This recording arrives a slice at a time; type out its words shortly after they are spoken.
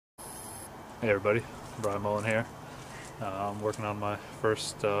Hey everybody, Brian Mullen here. I'm working on my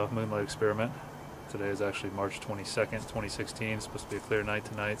first Moonlight experiment. Today is actually March 22nd, 2016. It's supposed to be a clear night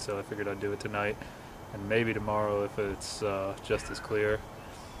tonight, so I figured I'd do it tonight. And maybe tomorrow if it's just as clear.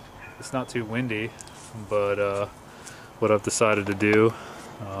 It's not too windy, but what I've decided to do,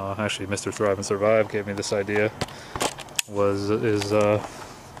 actually Mr. Thrive and Survive gave me this idea, is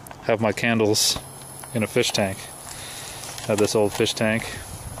have my candles in a fish tank. Have this old fish tank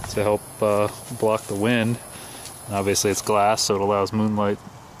to help block the wind. And obviously it's glass, so it allows moonlight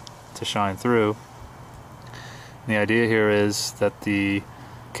to shine through. And the idea here is that the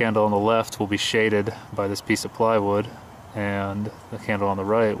candle on the left will be shaded by this piece of plywood, and the candle on the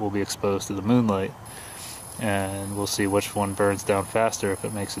right will be exposed to the moonlight. And we'll see which one burns down faster, if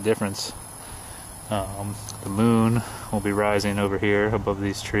it makes a difference. The moon will be rising over here above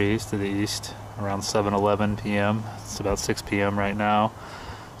these trees to the east around 7:11 p.m. It's about 6 p.m. right now.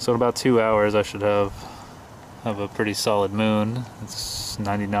 So in about 2 hours I should have a pretty solid moon. It's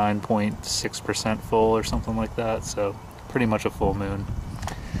 99.6% full or something like that, so pretty much a full moon.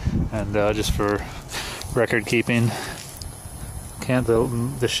 And just for record keeping,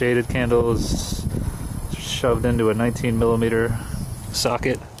 the shaded candle is shoved into a 19mm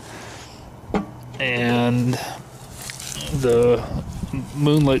socket, and the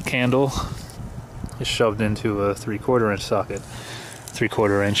moonlight candle is shoved into a 3/4 inch socket.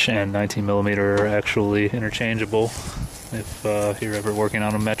 3/4 inch and 19mm are actually interchangeable if you're ever working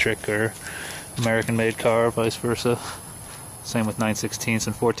on a metric or American made car, vice versa. Same with 9/16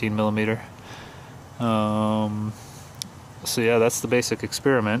 and 14mm. So yeah, that's the basic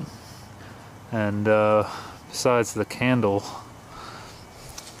experiment. And besides the candle,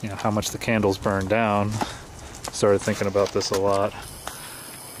 how much the candles burn down, started thinking about this a lot.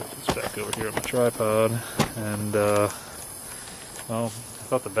 Put this back over here on my tripod, and well, I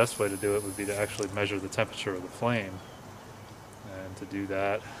thought the best way to do it would be to actually measure the temperature of the flame. And to do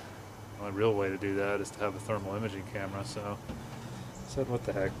that, the only real way to do that is to have a thermal imaging camera, so I said, what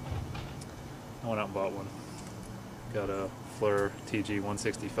the heck. I went out and bought one. Got a FLIR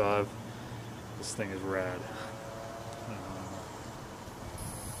TG165. This thing is rad.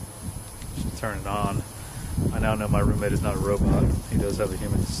 Just turn it on. I now know my roommate is not a robot. He does have a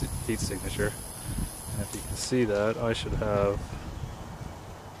human heat signature. And if you can see that, I should have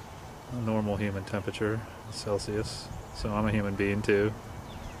a normal human temperature in Celsius. So I'm a human being too,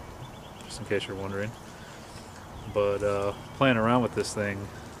 just in case you're wondering. But playing around with this thing,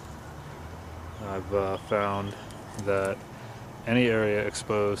 I've found that any area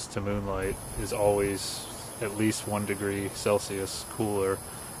exposed to moonlight is always at least 1 degree Celsius cooler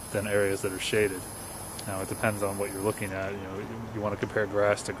than areas that are shaded. Now it depends on what you're looking at. You want to compare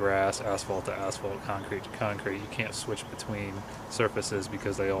grass to grass, asphalt to asphalt, concrete to concrete. You can't switch between surfaces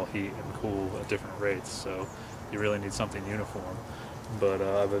because they all heat and cool at different rates. So you really need something uniform. But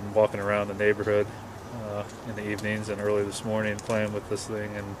I've been walking around the neighborhood in the evenings and early this morning playing with this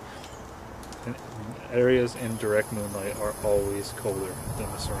thing, and areas in direct moonlight are always colder than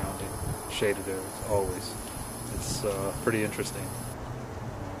the surrounding shaded areas. Always. It's pretty interesting.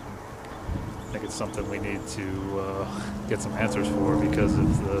 I think it's something we need to get some answers for, because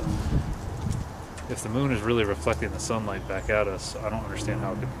if the moon is really reflecting the sunlight back at us, I don't understand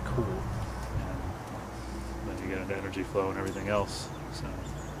how it could be cool. And then you get into energy flow and everything else. So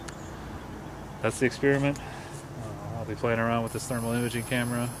that's the experiment. I'll be playing around with this thermal imaging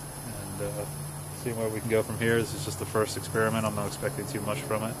camera and seeing where we can go from here. This is just the first experiment. I'm not expecting too much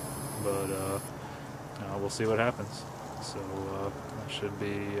from it, but we'll see what happens. So I should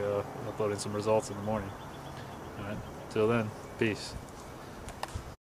be uploading some results in the morning. Alright, till then, peace.